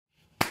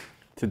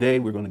Today,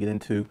 we're going to get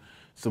into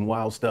some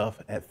wild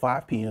stuff at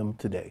 5 p.m.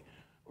 today.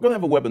 We're going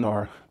to have a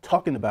webinar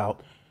talking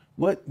about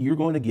what you're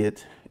going to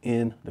get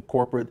in the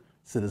Corporate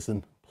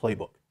Citizen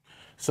Playbook.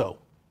 So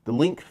the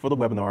link for the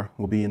webinar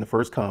will be in the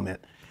first comment,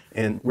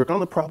 and we're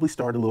going to probably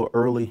start a little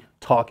early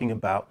talking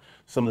about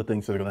some of the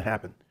things that are going to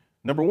happen.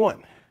 Number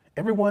one,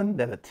 everyone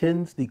that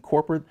attends the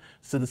Corporate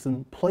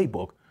Citizen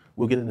Playbook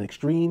will get an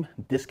extreme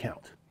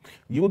discount.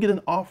 You will get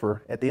an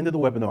offer at the end of the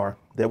webinar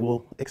that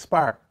will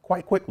expire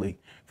quite quickly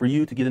for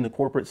you to get in the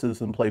Corporate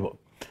Citizen Playbook.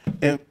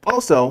 And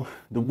also,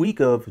 the week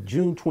of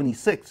June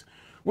 26th,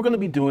 we're going to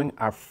be doing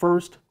our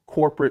first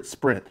corporate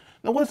sprint.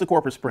 Now, what is a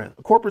corporate sprint?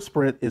 A corporate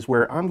sprint is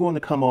where I'm going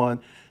to come on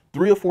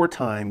 3 or 4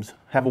 times,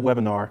 have a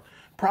webinar,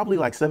 probably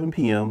like 7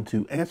 p.m.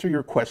 to answer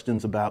your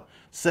questions about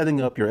setting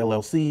up your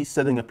LLC,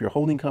 setting up your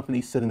holding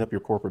company, setting up your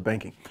corporate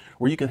banking,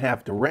 where you can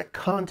have direct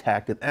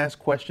contact and ask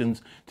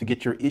questions to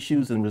get your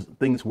issues and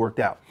things worked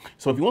out.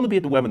 So if you want to be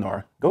at the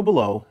webinar, go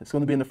below. It's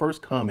going to be in the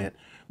first comment.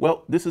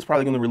 Well, this is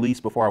probably going to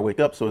release before I wake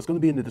up, so it's going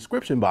to be in the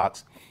description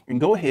box.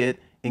 And go ahead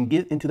and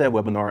get into that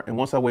webinar. And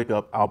once I wake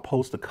up, I'll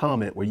post a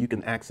comment where you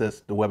can access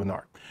the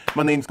webinar.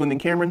 My name is Glendon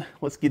Cameron.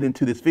 Let's get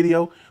into this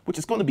video, which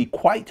is going to be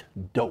quite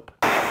dope.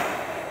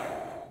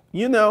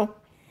 You know,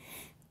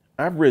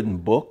 I've written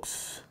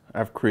books,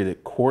 I've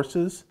created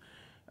courses,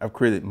 I've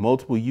created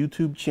multiple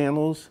YouTube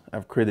channels,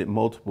 I've created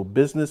multiple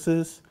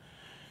businesses.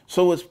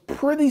 So it's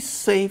pretty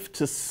safe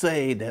to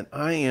say that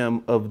I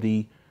am of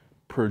the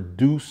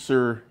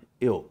producer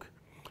ilk.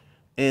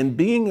 And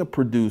being a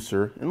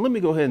producer, and let me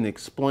go ahead and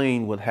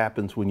explain what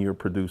happens when you're a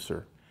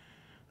producer.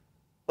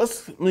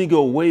 Let me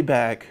go way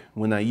back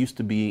when I used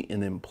to be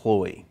an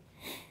employee.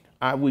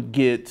 I would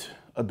get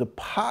a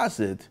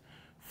deposit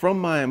from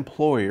my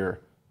employer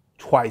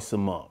twice a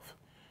month.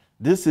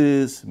 This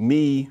is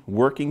me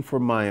working for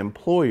my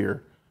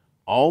employer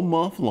all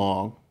month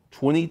long,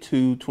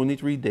 22,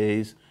 23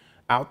 days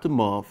out the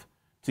month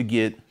to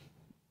get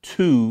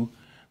 2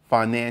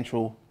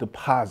 financial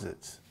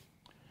deposits.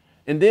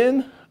 And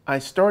then I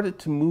started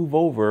to move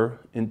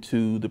over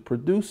into the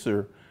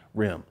producer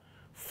realm.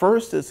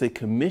 First as a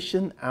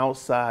commission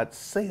outside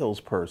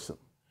salesperson,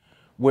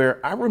 where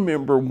I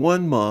remember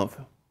one month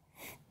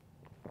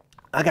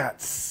I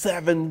got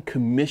 7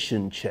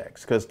 commission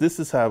checks, because this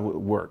is how it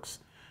works.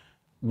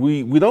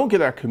 We don't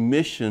get our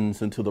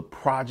commissions until the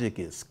project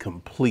is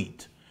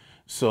complete.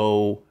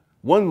 So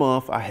one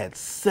month I had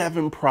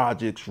 7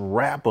 projects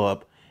wrap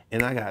up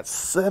and I got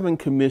 7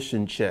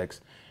 commission checks.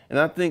 And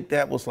I think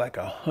that was like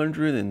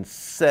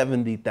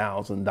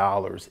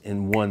 $170,000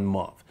 in one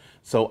month.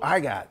 So I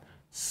got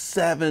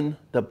 7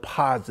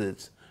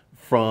 deposits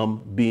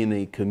from being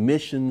a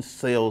commission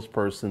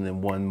salesperson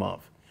in one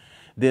month.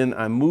 Then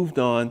I moved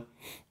on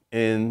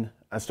and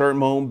I started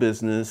my own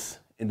business,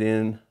 and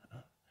then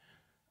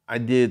I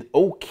did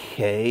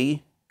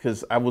okay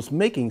because I was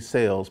making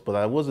sales, but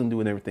I wasn't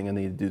doing everything I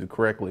needed to do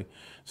correctly.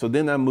 So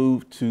then I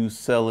moved to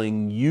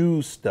selling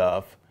used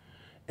stuff,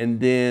 and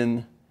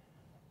then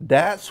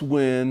that's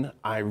when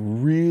I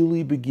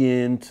really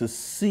began to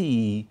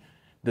see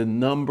the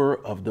number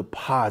of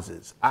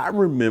deposits. I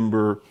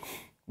remember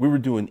we were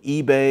doing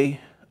eBay.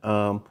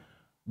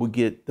 We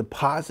get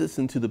deposits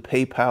into the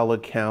PayPal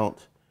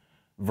account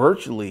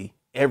virtually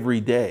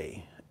every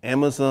day.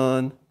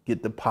 Amazon,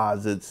 get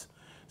deposits,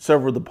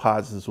 several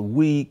deposits a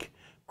week.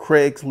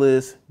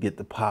 Craigslist, get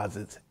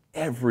deposits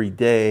every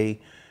day.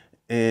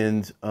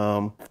 And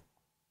the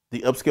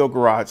upscale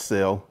garage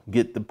sale,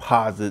 get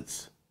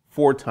deposits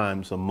 4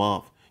 times a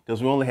month,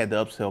 because we only had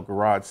the upscale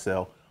garage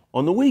sale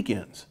on the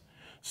weekends.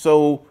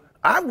 So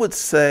I would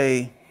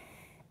say,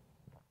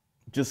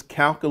 just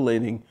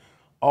calculating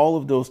all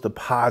of those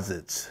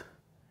deposits,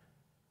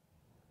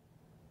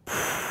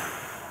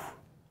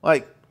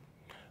 like,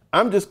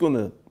 I'm just going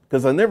to,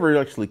 because I never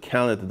actually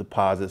counted the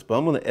deposits, but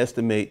I'm going to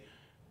estimate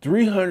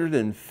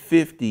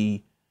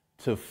 350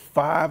 to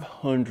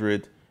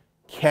 500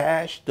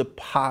 cash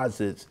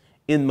deposits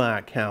in my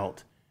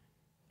account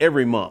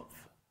every month.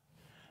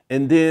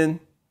 And then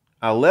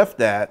I left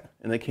that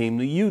and I came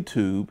to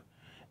YouTube,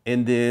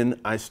 and then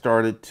I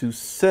started to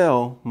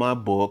sell my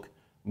book,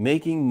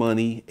 Making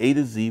Money A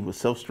to Z with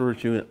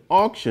Self-Storage Unit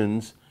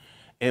Auctions.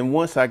 And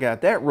once I got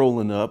that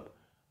rolling up,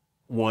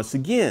 once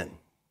again,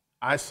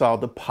 I saw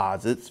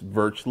deposits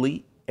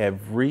virtually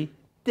every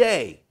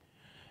day.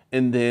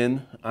 And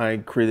then I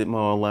created my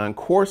online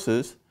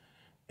courses,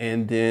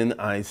 and then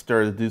I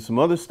started to do some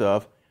other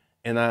stuff,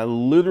 and I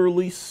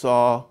literally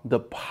saw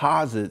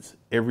deposits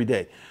every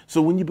day.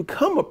 So when you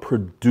become a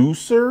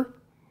producer,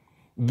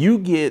 you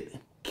get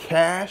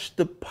cash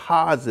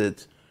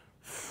deposits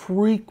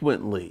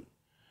frequently.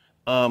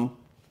 The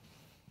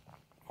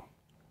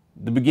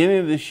beginning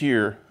of this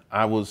year,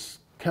 I was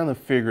kind of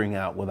figuring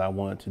out what I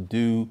wanted to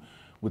do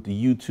with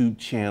the YouTube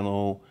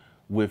channel,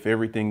 with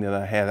everything that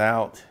I had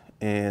out.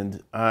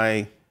 And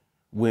I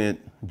went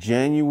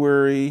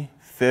January,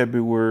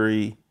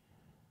 February,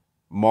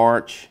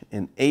 March,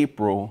 and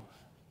April,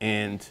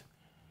 and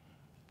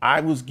I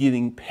was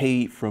getting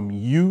paid from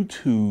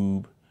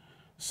YouTube.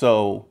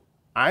 So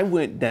I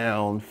went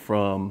down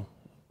from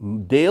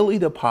daily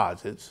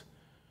deposits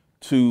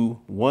to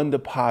one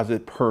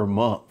deposit per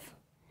month.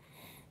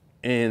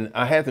 And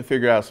I had to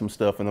figure out some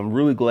stuff, and I'm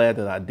really glad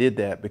that I did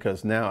that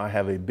because now I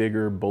have a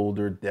bigger,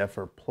 bolder,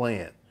 deffer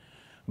plan.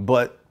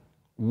 But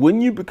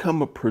when you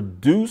become a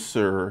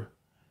producer,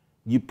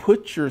 you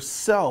put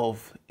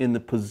yourself in the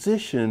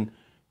position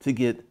to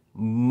get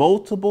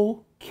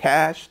multiple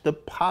cash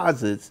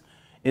deposits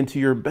into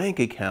your bank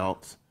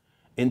accounts,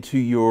 into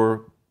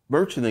your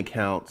merchant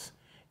accounts.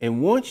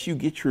 And once you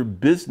get your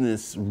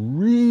business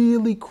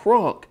really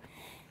crunk,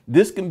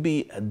 this can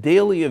be a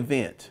daily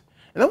event.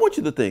 And I want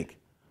you to think,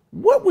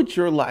 what would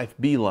your life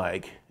be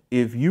like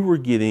if you were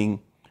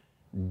getting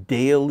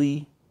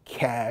daily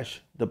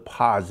cash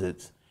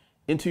deposits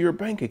into your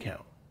bank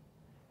account?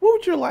 What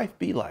would your life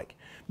be like?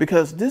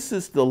 Because this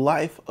is the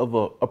life of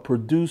a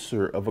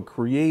producer, of a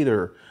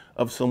creator,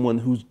 of someone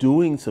who's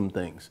doing some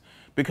things.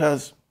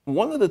 Because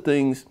one of the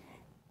things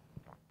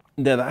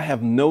that I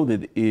have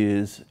noted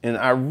is, and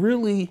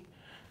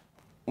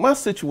my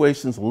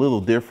situation's a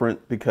little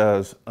different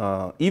because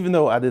even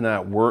though I did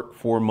not work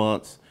 4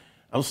 months,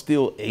 I was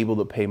still able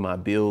to pay my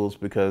bills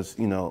because,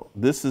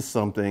 this is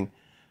something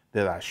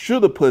that I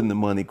should have put in the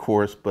money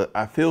course, but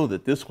I feel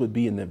that this would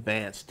be an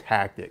advanced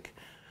tactic.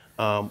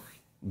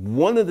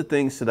 One of the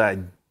things that I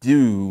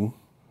do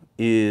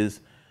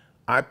is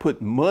I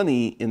put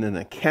money in an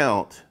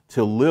account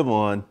to live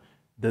on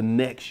the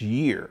next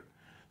year.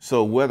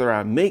 So whether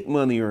I make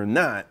money or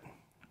not,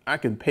 I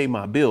can pay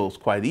my bills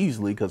quite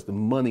easily because the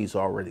money's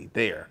already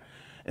there.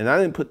 And I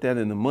didn't put that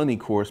in the money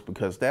course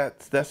because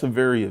that's a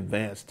very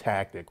advanced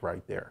tactic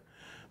right there.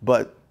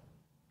 But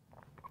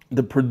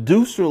the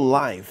producer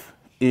life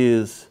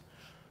is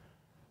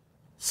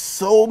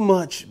so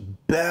much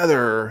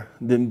better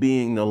than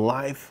being the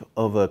life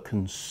of a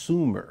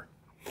consumer.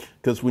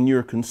 Because when you're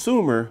a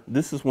consumer,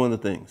 this is one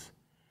of the things.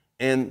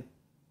 And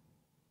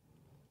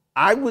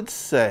I would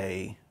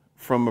say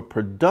from a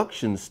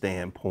production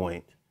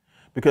standpoint,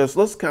 because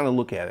let's kind of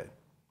look at it.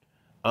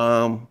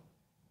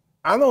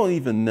 I don't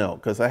even know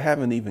because I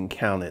haven't even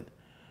counted,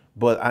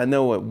 but I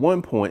know at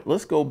one point,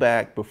 let's go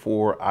back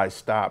before I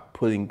stopped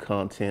putting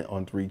content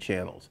on 3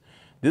 channels.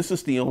 This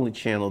is the only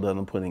channel that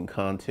I'm putting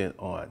content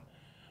on.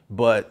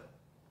 But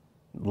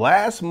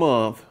last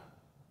month,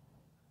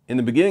 in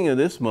the beginning of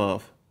this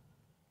month,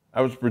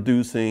 I was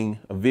producing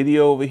a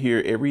video over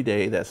here every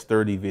day. That's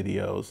 30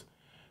 videos.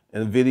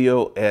 And a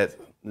video at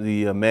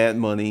the Mad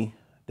Money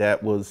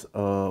that was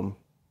 30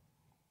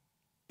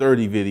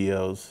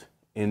 videos.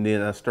 And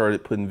then I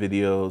started putting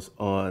videos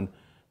on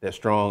that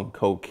strong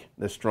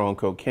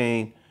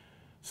cocaine.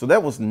 So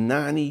that was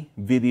 90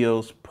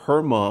 videos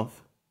per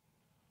month,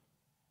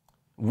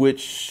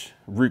 which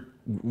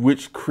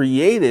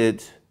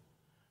created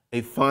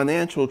a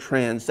financial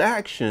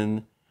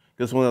transaction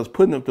because when I was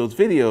putting up those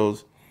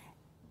videos,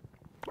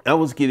 I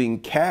was getting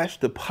cash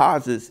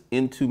deposits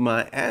into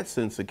my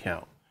AdSense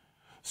account.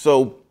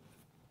 So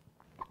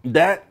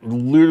that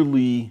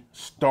literally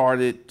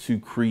started to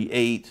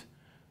create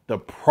the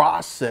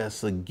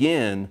process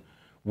again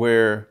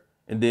and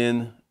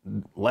then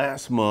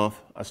last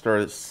month I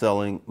started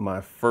selling my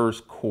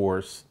first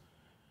course,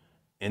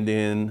 and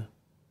then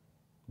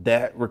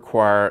that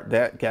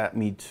got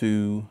me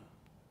to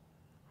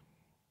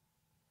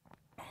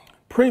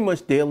pretty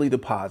much daily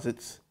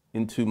deposits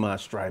into my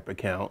Stripe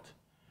account.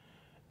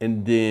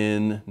 And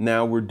then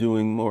now we're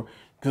doing more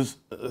because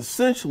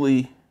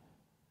essentially,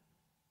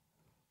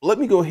 let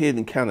me go ahead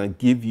and kind of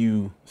give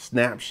you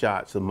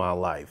snapshots of my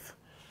life.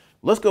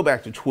 Let's go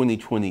back to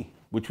 2020,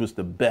 which was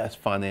the best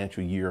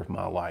financial year of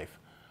my life.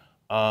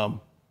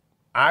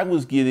 I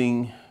was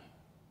getting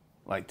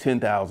like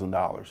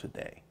 $10,000 a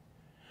day.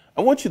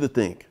 I want you to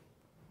think,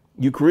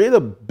 you create a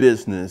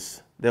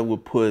business that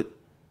would put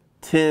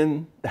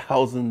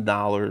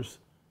 $10,000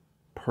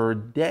 per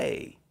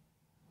day,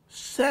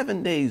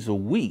 7 days a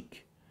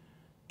week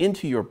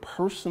into your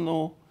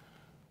personal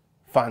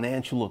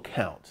financial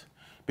account.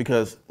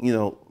 Because,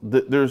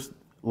 there's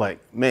like,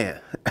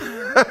 man,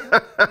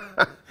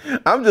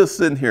 I'm just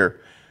sitting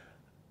here.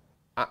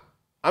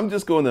 I'm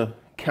just going to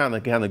kind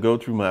of go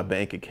through my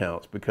bank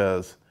accounts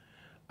because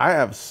I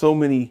have so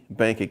many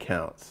bank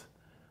accounts.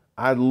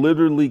 I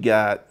literally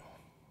got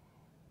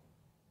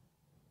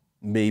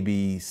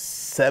maybe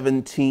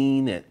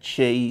 17 at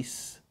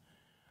Chase.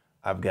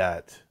 I've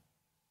got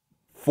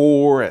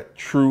 4 at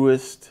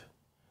Truist.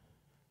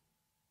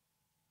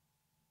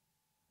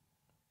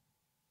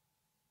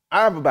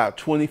 I have about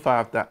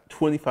 25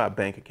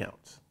 bank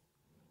accounts.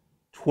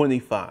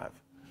 25.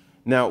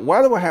 Now,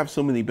 why do I have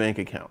so many bank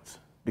accounts?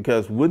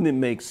 Because wouldn't it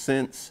make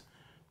sense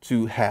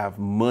to have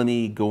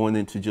money going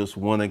into just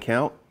one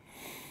account?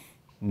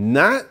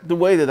 Not the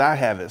way that I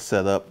have it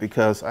set up,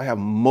 because I have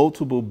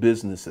multiple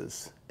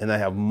businesses and I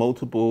have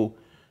multiple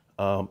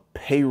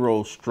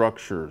payroll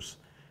structures.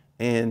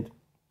 And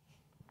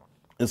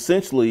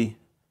essentially,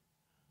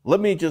 let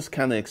me just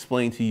kind of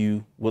explain to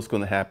you what's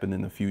going to happen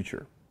in the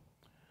future.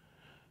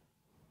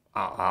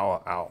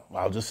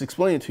 I'll just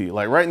explain it to you.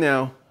 Like right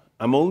now,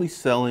 I'm only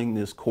selling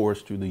this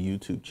course through the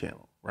YouTube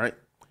channel, right?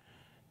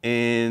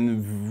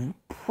 and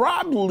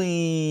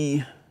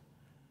probably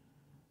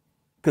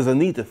because I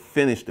need to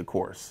finish the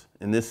course.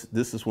 And this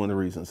is one of the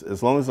reasons.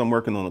 As long as I'm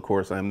working on the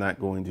course, I'm not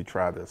going to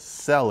try to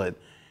sell it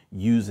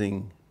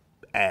using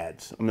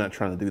ads. I'm not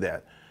trying to do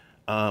that.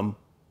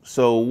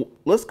 So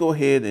let's go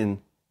ahead and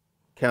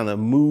kind of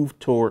move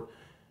toward,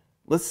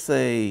 let's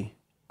say,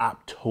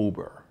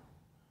 October.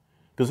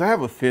 Because I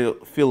have a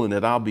feeling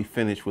that I'll be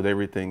finished with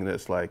everything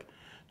that's like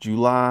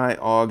July,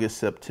 August,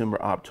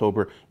 September,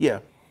 October. Yeah,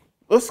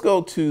 let's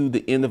go to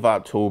the end of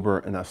October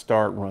and I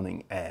start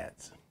running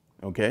ads,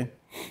 okay?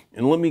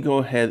 And let me go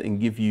ahead and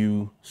give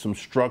you some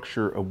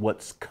structure of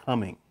what's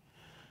coming.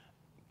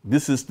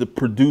 This is the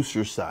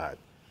producer side.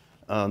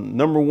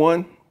 Number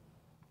one,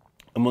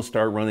 I'm gonna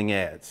start running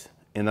ads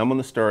and I'm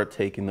gonna start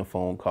taking the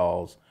phone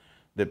calls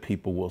that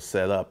people will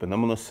set up. And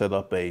I'm gonna set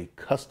up a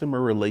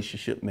customer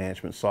relationship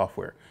management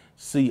software,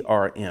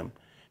 CRM.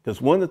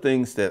 Because one of the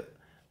things that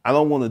I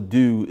don't wanna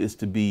do is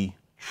to be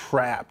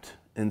trapped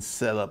and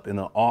set up in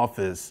an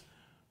office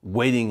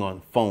waiting on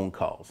phone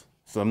calls.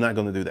 So I'm not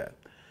gonna do that.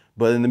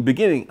 But in the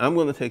beginning, I'm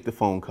gonna take the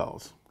phone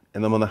calls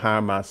and I'm gonna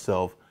hire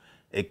myself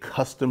a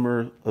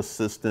customer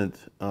assistant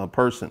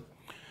person.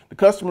 The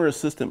customer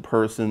assistant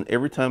person,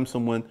 every time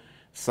someone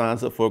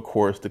signs up for a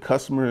course, the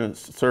customer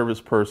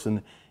service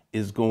person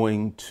is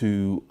going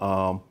to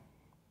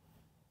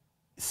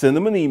send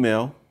them an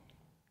email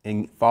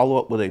and follow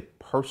up with a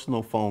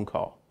personal phone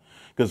call.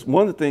 Because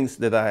one of the things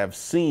that I have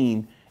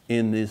seen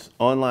in this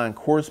online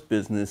course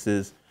business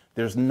is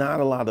there's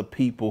not a lot of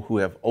people who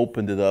have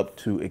opened it up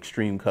to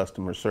extreme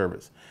customer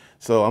service.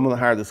 So I'm going to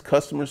hire this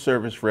customer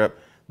service rep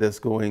that's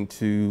going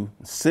to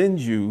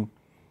send you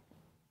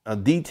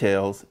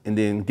details and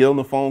then get on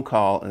the phone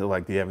call and they're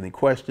like, do you have any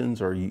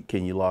questions or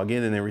can you log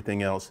in and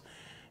everything else?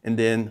 And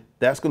then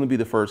that's going to be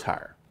the first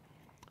hire.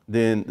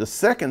 Then the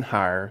second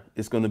hire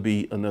is going to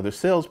be another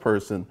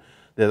salesperson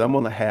that I'm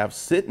going to have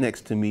sit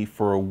next to me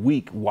for a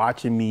week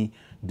watching me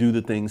do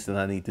the things that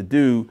I need to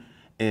do.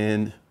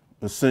 And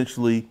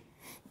essentially,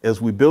 as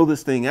we build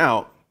this thing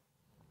out,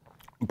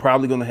 I'm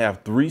probably going to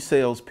have 3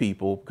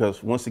 salespeople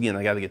because once again,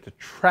 I got to get the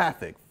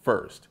traffic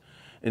first.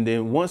 And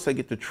then once I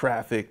get the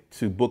traffic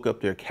to book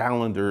up their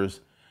calendars,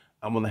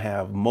 I'm going to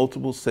have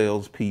multiple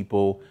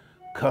salespeople,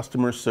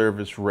 customer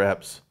service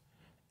reps,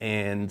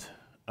 and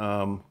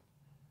I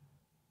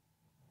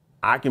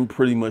can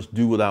pretty much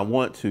do what I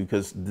want to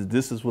because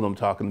this is what I'm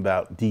talking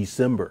about,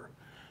 December.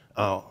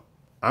 I'm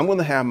going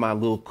to have my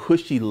little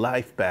cushy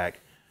life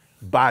back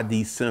by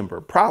December,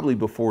 probably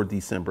before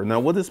December. Now,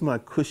 what is my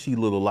cushy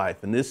little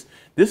life? And this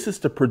is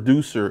the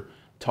producer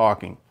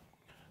talking.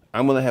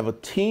 I'm going to have a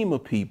team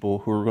of people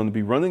who are going to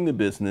be running the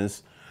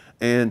business,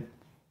 and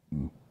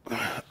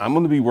I'm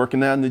going to be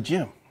working out in the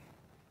gym.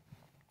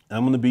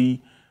 I'm going to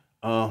be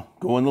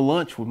going to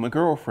lunch with my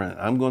girlfriend.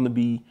 I'm going to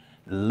be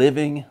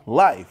living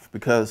life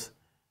because,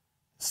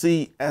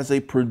 see, as a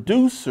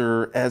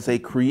producer, as a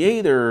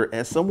creator,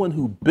 as someone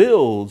who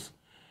builds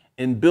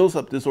and builds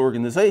up this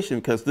organization,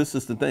 because this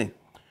is the thing,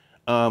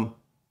 I'm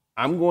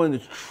going to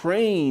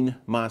train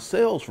my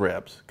sales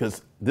reps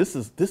because this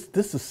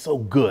is so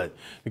good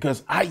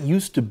because I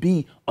used to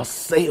be a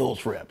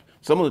sales rep.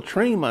 So I'm going to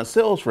train my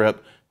sales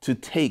rep to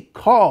take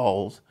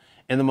calls,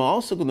 and I'm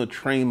also going to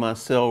train my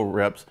sales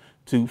reps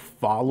to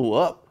follow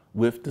up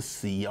with the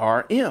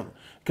CRM.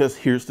 Because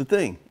here's the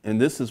thing, and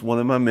this is one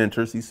of my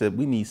mentors. He said,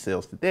 we need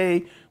sales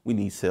today. We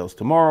need sales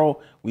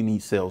tomorrow. We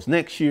need sales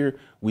next year.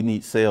 We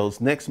need sales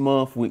next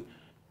month.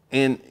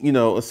 And you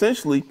know,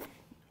 essentially,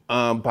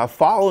 by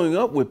following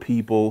up with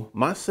people,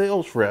 my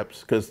sales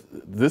reps, because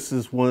this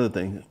is one of the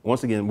things,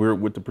 once again, we're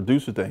with the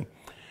producer thing,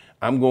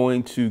 I'm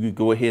going to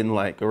go ahead and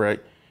like, all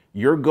right,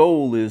 your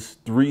goal is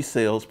 3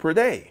 sales per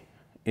day.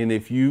 And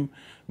if you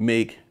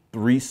make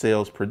 3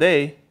 sales per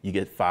day, you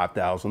get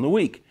 $5,000 a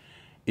week.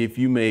 If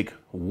you make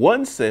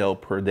 1 sale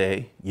per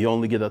day, you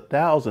only get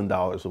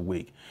 $1,000 a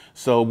week.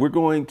 So we're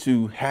going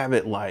to have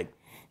it like,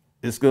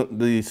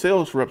 the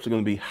sales reps are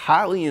going to be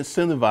highly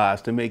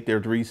incentivized to make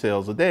their 3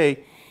 sales a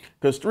day,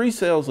 because 3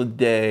 sales a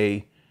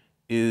day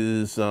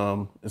is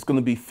it's going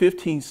to be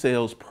 15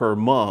 sales per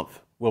month.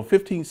 Well,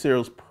 15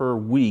 sales per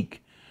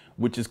week,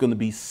 which is going to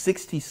be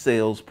 60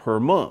 sales per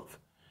month.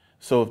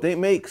 So if they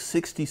make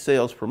 60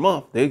 sales per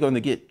month, they're going to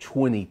get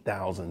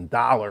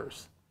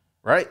 $20,000,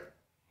 right?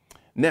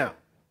 Now,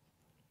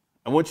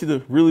 I want you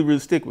to really, really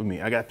stick with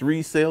me. I got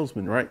 3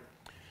 salesmen, right?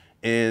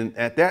 And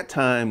at that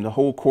time, the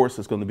whole course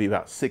is going to be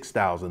about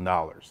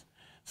 $6,000.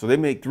 So they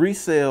make 3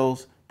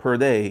 sales per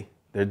day.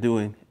 They're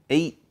doing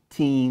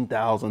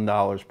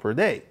 $18,000 per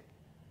day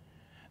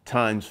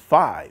times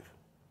 5,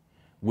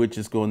 which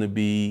is going to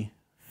be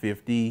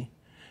 50.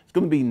 It's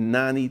going to be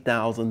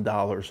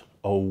 $90,000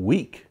 a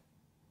week.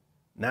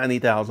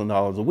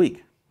 $90,000 a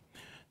week.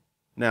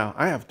 Now,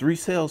 I have 3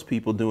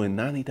 salespeople doing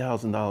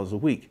 $90,000 a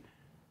week.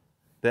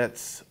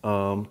 That's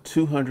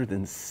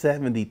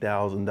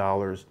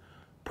 $270,000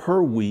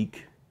 per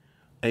week,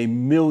 $1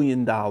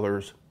 million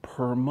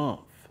per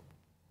month.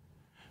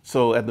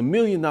 So at the $1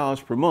 million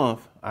per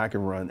month, I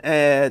can run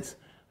ads,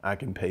 I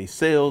can pay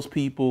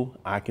salespeople.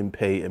 I can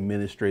pay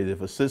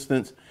administrative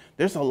assistants.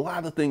 There's a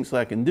lot of things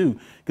I can do.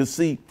 Because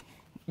see,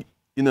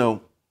 you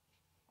know,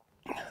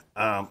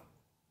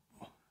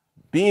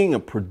 being a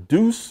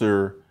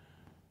producer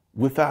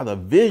without a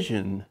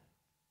vision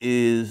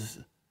is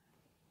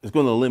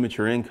going to limit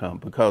your income,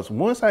 because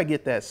once I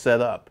get that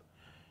set up,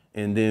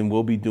 and then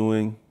we'll be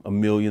doing $1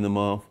 million a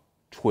month,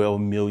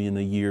 12 million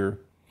a year,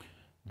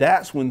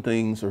 that's when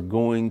things are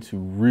going to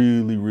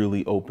really,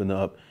 really open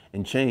up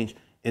and change.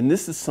 And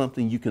this is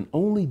something you can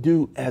only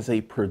do as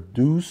a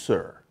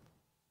producer.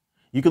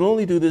 You can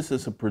only do this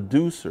as a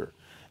producer.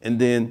 And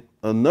then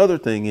another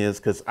thing is,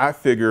 because I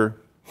figure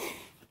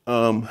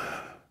I'm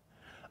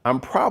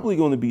probably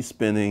going to be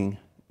spending,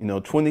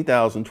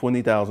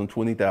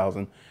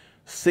 $20,000,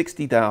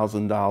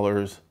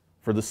 $60,000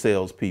 for the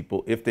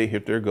salespeople if they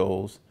hit their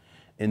goals.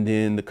 And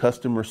then the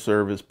customer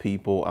service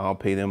people, I'll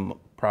pay them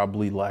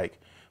probably like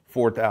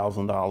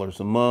 $4,000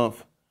 a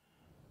month.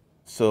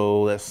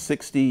 So that's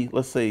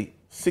let's say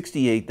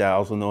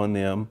 68,000 on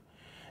them.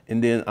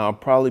 And then I'll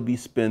probably be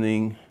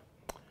spending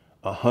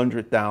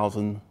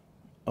 100,000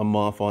 a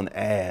month on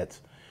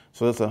ads.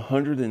 So that's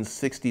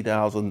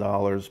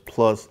 $160,000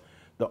 plus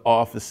the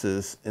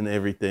offices and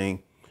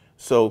everything.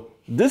 So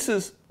this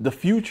is the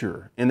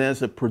future. And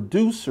as a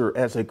producer,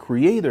 as a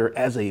creator,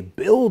 as a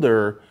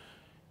builder,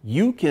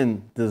 you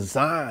can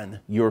design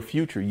your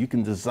future. You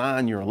can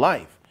design your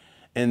life.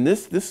 And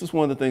this is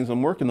one of the things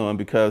I'm working on,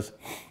 because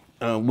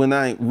when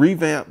I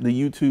revamped the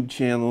YouTube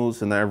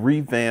channels, and I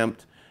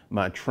revamped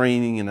my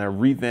training, and I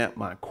revamped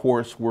my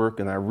coursework,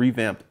 and I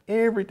revamped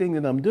everything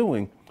that I'm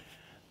doing,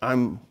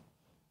 I'm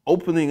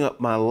opening up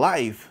my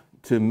life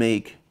to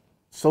make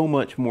so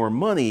much more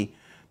money,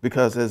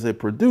 because as a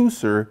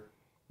producer,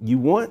 you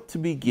want to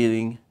be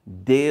getting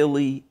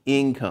daily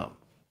income.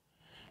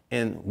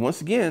 And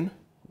once again,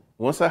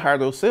 once I hire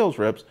those sales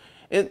reps,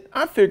 and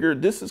I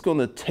figured this is going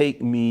to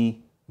take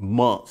me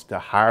months to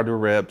hire the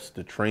reps,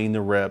 to train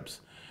the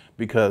reps,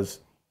 because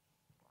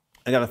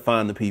I got to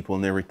find the people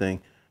and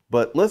everything.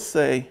 But let's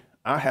say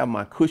I have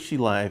my cushy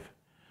life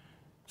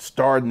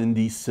starting in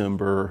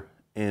December,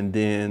 and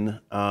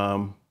then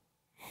I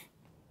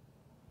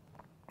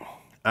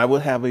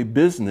would have a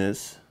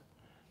business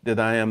that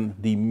I am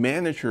the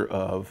manager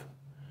of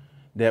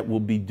that will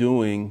be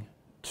doing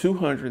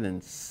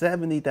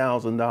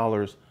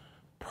 $270,000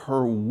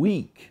 per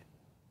week.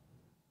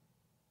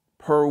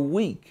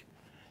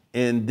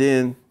 And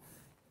then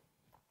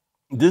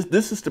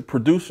this is the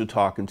producer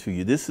talking to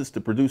you. This is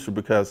the producer,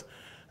 because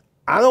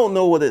I don't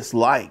know what it's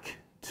like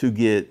to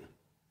get,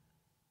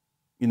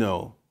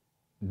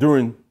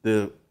 during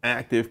the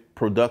active,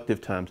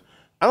 productive times,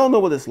 I don't know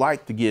what it's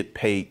like to get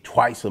paid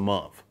twice a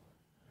month.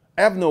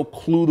 I have no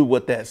clue to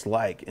what that's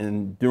like.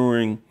 And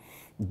during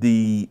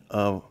the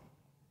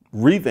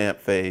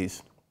revamp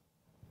phase,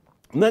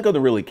 I'm not going to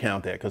really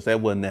count that, because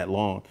that wasn't that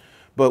long.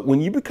 But when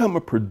you become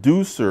a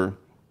producer,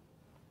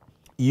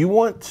 you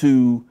want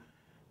to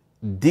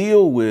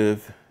deal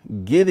with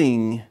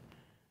getting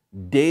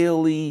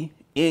daily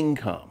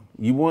income.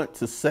 You want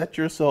to set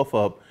yourself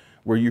up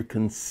where you're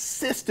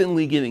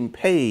consistently getting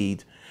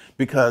paid,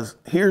 because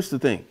here's the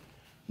thing.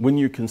 When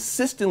you're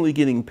consistently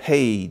getting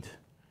paid,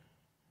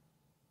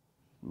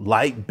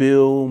 light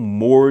bill,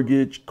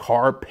 mortgage,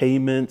 car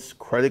payments,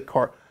 credit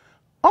card,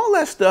 all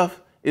that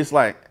stuff is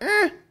like,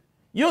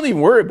 you don't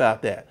even worry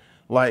about that.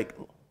 Like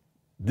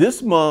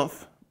this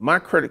month, my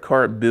credit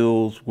card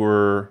bills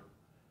were,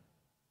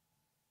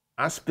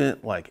 I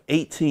spent like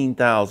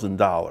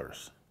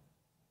 $18,000,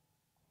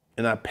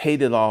 and I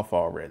paid it off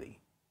already.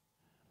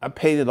 I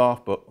paid it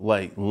off, but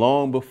like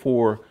long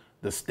before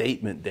the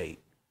statement date.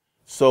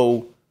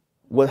 So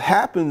what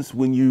happens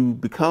when you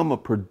become a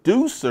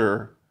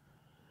producer,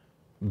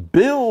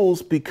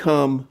 bills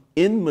become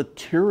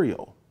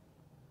immaterial.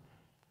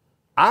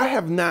 I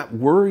have not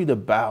worried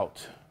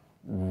about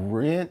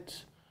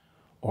rent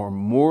or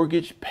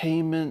mortgage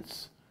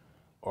payments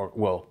or,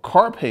 well,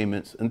 car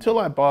payments until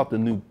I bought the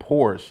new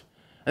Porsche.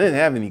 I didn't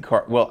have any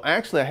car. Well,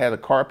 actually I had a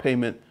car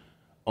payment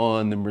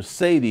on the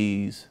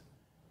Mercedes,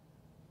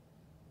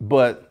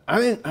 but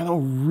I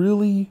don't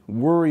really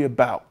worry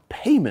about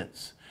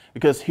payments,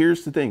 because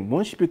here's the thing.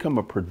 Once you become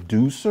a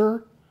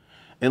producer,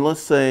 and let's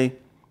say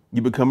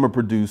you become a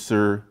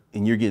producer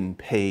and you're getting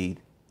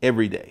paid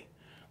every day.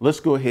 Let's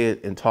go ahead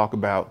and talk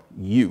about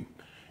you.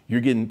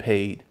 You're getting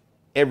paid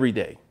every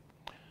day.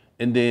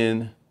 And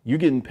then you're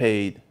getting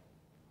paid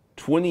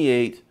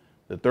 28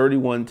 to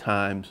 31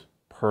 times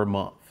per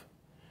month.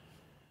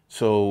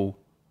 So,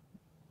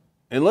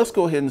 and let's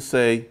go ahead and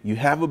say you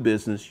have a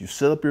business, you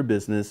set up your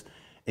business,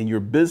 and your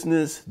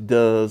business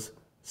does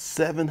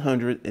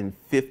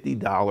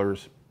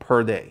 $750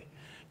 per day.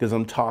 Because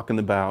I'm talking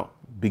about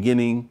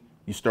beginning,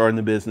 you starting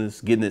the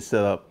business, getting it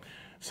set up.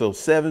 So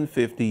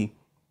 750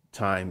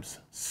 times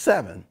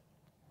 7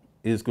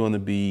 is going to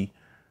be,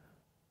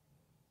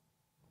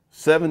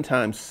 7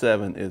 times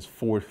 7 is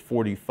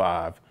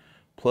 445,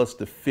 plus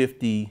the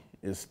 50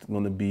 is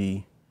going to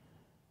be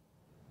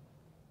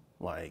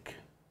like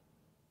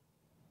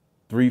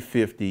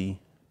 350.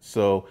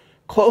 So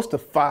close to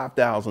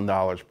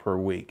 $5,000 per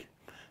week.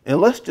 And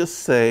let's just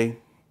say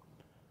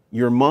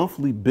your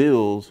monthly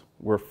bills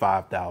were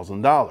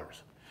 $5,000.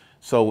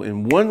 So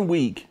in 1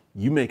 week,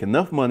 you make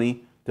enough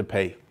money to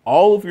pay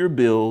all of your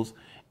bills.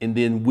 And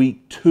then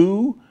week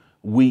 2,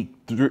 week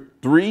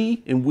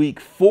 3, and week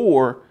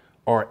 4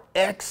 are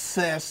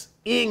excess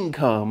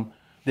income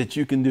that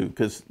you can do.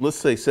 Because let's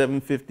say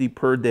 $750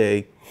 per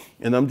day,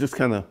 and I'm just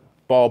kind of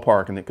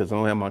ballparking it because I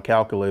don't have my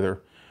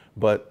calculator,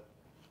 but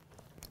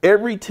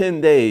every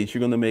 10 days, you're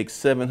going to make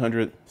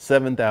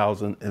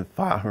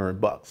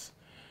 $7,500.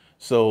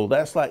 So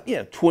that's like,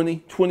 yeah,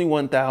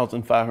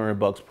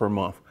 $21,500 per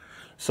month.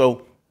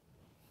 So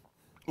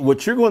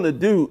what you're going to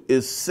do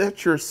is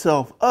set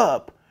yourself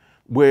up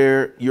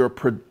where your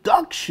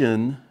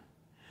production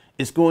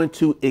is going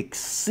to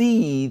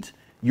exceed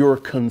your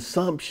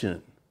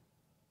consumption.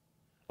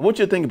 I want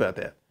you to think about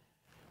that.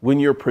 When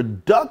your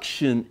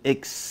production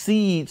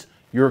exceeds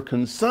your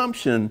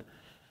consumption,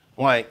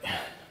 like,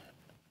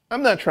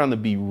 I'm not trying to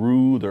be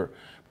rude or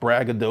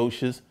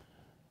braggadocious.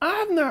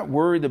 I'm not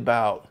worried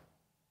about,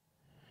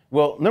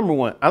 well, number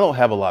one, I don't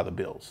have a lot of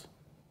bills.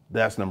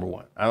 That's number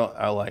one.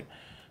 I like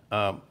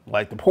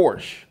the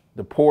Porsche.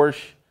 The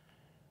Porsche,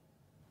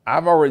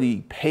 I've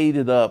already paid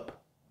it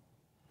up,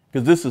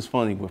 because this is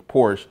funny with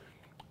Porsche.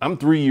 I'm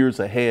 3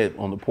 years ahead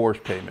on the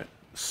Porsche payment.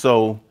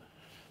 So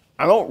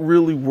I don't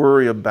really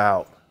worry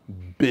about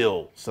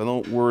bills. I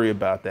don't worry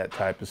about that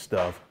type of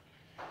stuff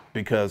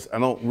because I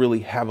don't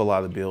really have a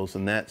lot of bills,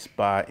 and that's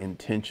by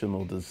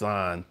intentional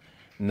design,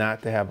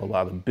 not to have a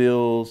lot of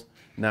bills,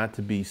 not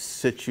to be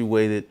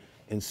situated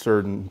in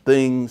certain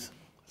things.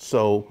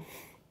 So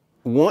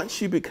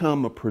once you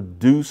become a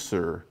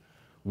producer,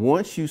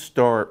 once you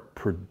start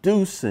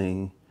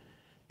producing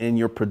and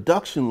your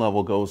production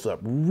level goes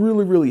up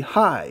really, really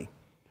high,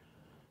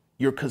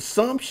 your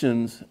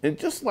consumptions, and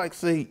just like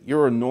say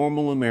you're a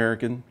normal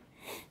American,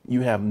 you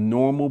have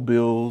normal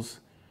bills,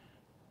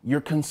 your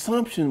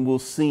consumption will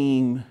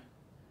seem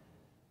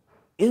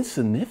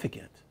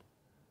insignificant.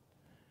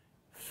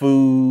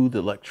 Food,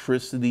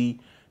 electricity,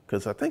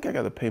 because I think I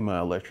got to pay my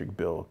electric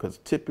bill, because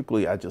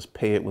typically I just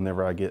pay it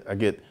whenever I get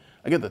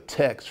the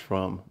text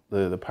from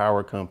the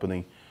power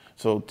company.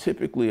 So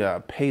typically I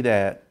pay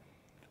that.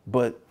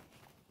 But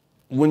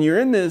when you're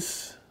in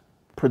this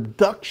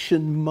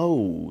production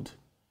mode,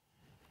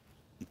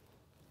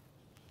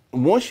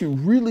 once you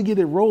really get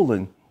it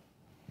rolling,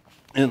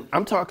 and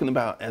I'm talking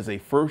about as a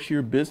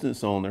first-year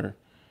business owner,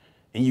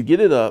 and you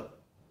get it up,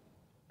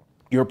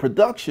 your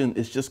production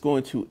is just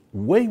going to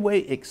way, way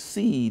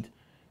exceed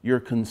your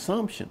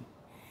consumption.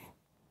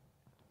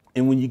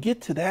 And when you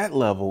get to that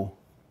level,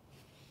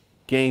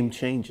 game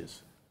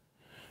changes.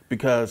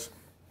 Because,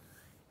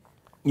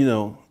 you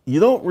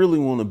don't really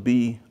want to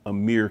be a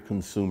mere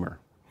consumer.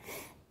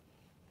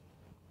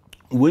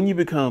 When you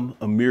become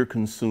a mere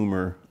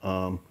consumer,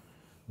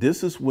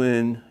 this is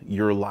when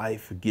your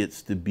life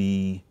gets to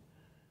be,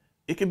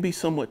 it can be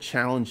somewhat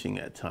challenging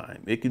at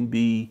times. It can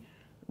be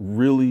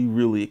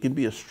really, it can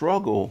be a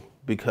struggle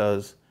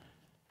because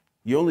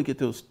you only get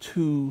those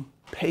 2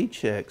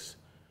 paychecks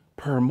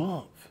per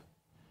month.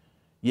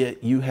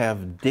 Yet you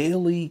have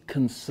daily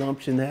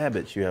consumption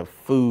habits. You have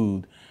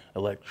food,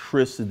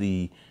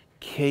 electricity,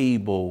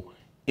 cable,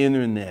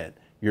 internet,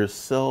 your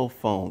cell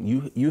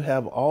phone. You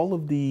have all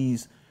of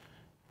these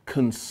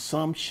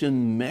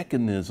consumption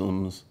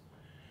mechanisms,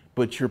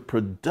 but your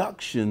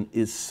production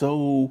is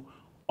so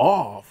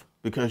off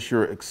because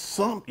your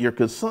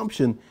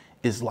consumption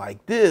is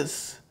like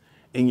this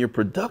and your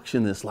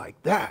production is like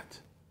that.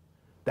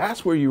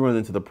 That's where you run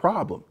into the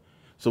problem.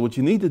 So what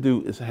you need to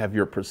do is have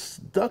your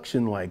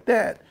production like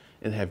that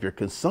and have your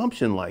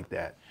consumption like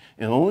that.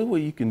 And the only way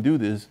you can do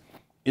this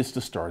is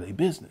to start a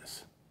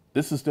business.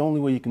 This is the only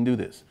way you can do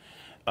this.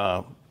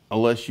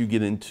 Unless you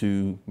get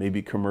into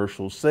maybe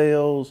commercial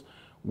sales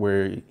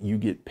where you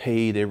get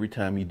paid every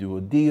time you do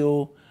a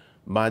deal.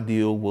 My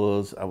deal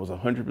was I was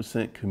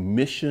 100%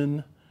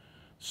 commission.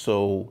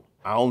 So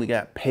I only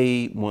got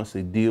paid once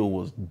the deal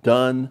was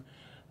done.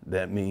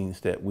 That means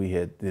that we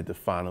did the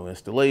final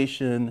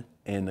installation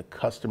and the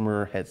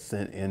customer had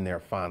sent in their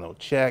final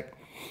check.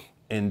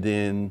 And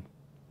then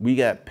we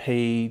got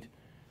paid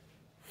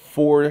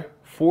 4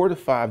 to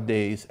 5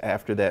 days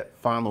after that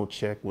final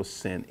check was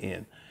sent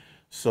in.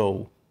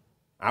 So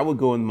I would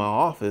go in my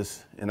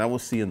office and I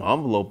would see an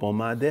envelope on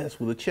my desk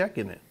with a check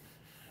in it.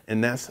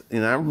 And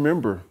I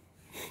remember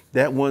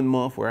that 1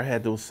 month where I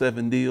had those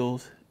 7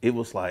 deals, it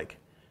was like,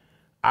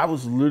 I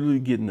was literally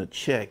getting a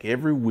check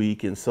every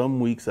week, and some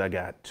weeks I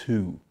got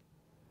 2.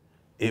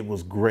 It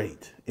was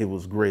great. It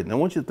was great. And I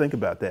want you to think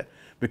about that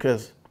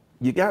because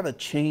you got to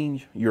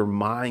change your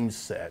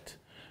mindset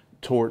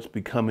towards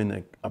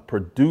becoming a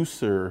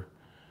producer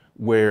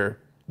where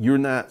you're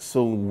not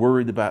so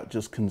worried about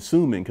just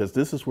consuming, because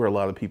this is where a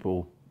lot of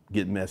people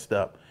get messed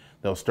up.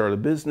 They'll start a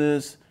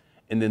business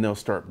and then they'll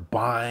start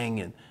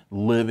buying and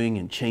living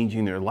and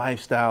changing their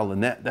lifestyle,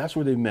 and that's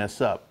where they mess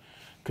up.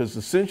 Because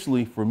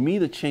essentially, for me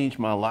to change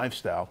my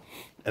lifestyle,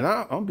 and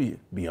I'll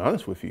be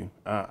honest with you,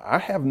 I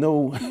have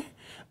no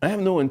I have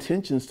no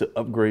intentions to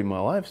upgrade my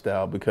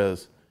lifestyle,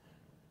 because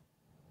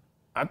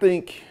I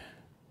think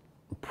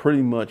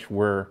pretty much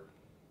where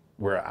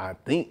I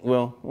think,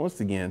 well,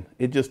 once again,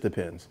 it just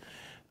depends.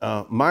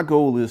 My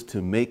goal is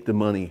to make the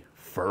money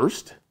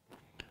first,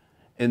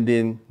 and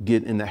then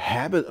get in the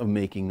habit of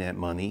making that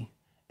money,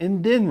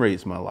 and then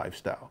raise my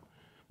lifestyle,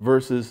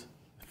 versus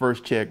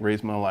first check,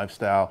 raise my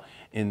lifestyle,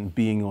 and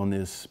being on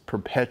this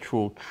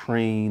perpetual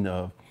train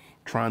of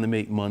trying to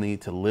make money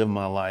to live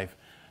my life.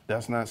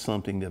 That's not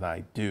something that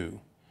I do.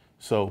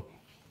 So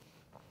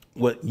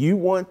what you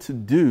want to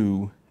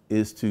do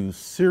is to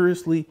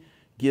seriously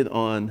get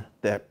on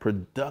that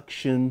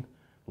production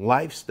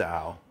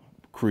lifestyle,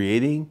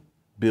 creating,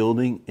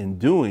 building, and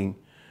doing,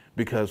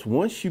 because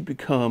once you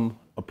become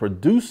a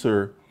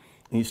producer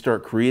and you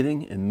start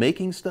creating and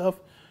making stuff,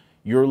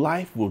 your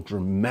life will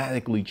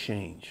dramatically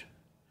change.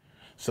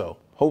 So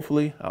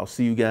hopefully I'll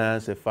see you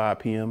guys at 5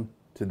 p.m.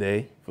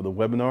 today for the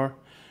webinar.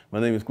 My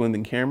name is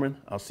Glendon Cameron.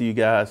 I'll see you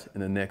guys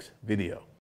in the next video.